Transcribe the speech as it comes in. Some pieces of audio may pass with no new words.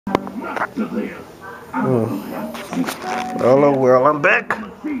Hello, well, I'm back.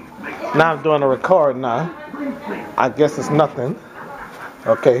 Now I'm doing a record now. I guess it's nothing.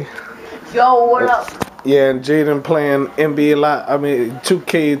 Okay. Yo, what up? Yeah, and Jaden playing NBA Live. I mean,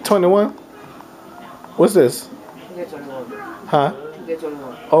 2K21. What's this? 2K21. Huh?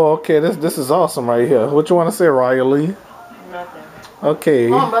 2K21. Oh, okay. This is awesome right here. What you want to say, Riley? Nothing. Okay.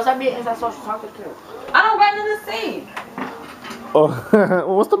 Come on, bro. Stop being inside social talk to the kid. I don't got nothing to say. Oh,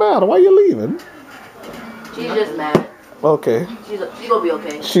 what's the matter? Why you leaving? She's just mad. Okay. She's gonna be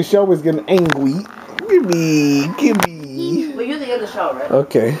okay. She always getting angry. Give me. But you're the end of the show, right?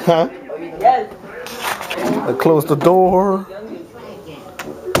 Okay, huh? Yes. I close the door.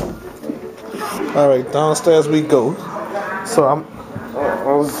 All right, downstairs we go. So I'm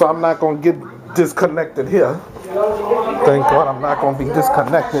not gonna get disconnected here. Thank God I'm not gonna be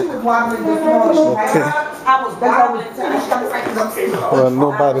disconnected. Okay. Well,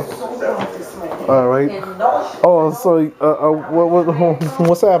 nobody. All right. Oh, so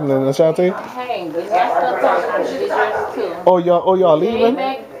what's happening, Ashanti? Hey, but Oh, y'all leaving?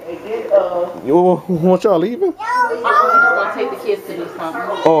 What y'all leaving? I'm just gonna take the kids to do something.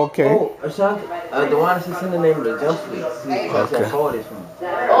 Oh, okay. Oh, Ashanti, the one she's in the name of the jump suite. Okay.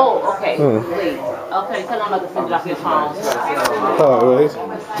 Oh, okay. Please. Okay, tell them not to send it off your phone. All right.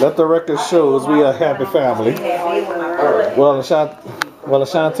 Let the record shows we are a happy family. Well,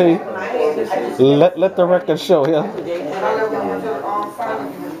 Ashanti, let the record show here.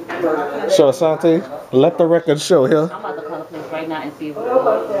 Show Ashanti, let the record show here. I'm about to call the police right now and see what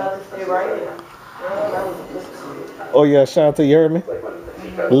Oh yeah, Ashanti, you heard me?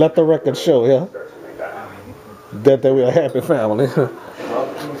 Let the record show here that we are a happy family.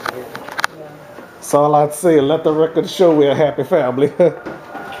 That's all I'd say. Let the record show we're a happy family.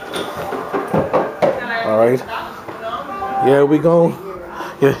 All right. Yeah, we gon'.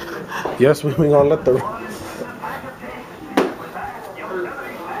 Yeah. Yes, we gonna let the.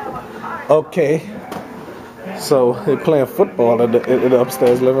 Okay. So they're playing football in the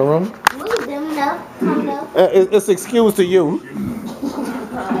upstairs living room. It's excused to you,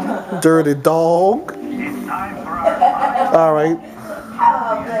 dirty dog. All right.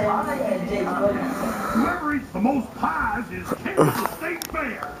 Whoever eats the most pies is king of the state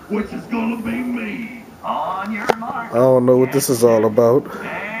fair, which is gonna be me. On your mark. I don't know what this is all about.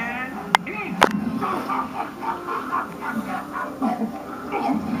 And eat.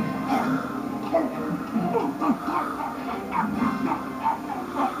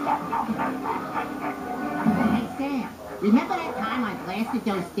 Hey, Sam, remember that time I blasted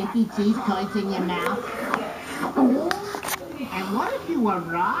those stinky cheese curds in your mouth? And what if you were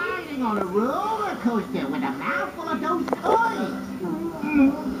riding on a roller coaster with a mouthful of those toys?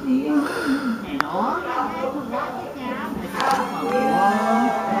 And all you had to wash it down was a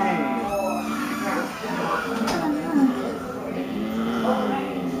long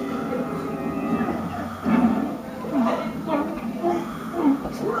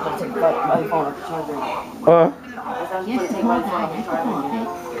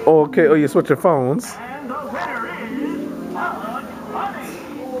Okay. Oh, you switching phones.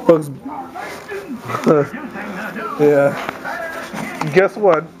 Bugs. Yeah. Guess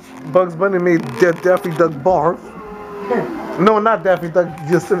what? Bugs Bunny made Daffy Duck barf. No, not Daffy Duck.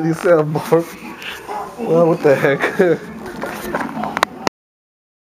 Yourself barf. Well, what the heck?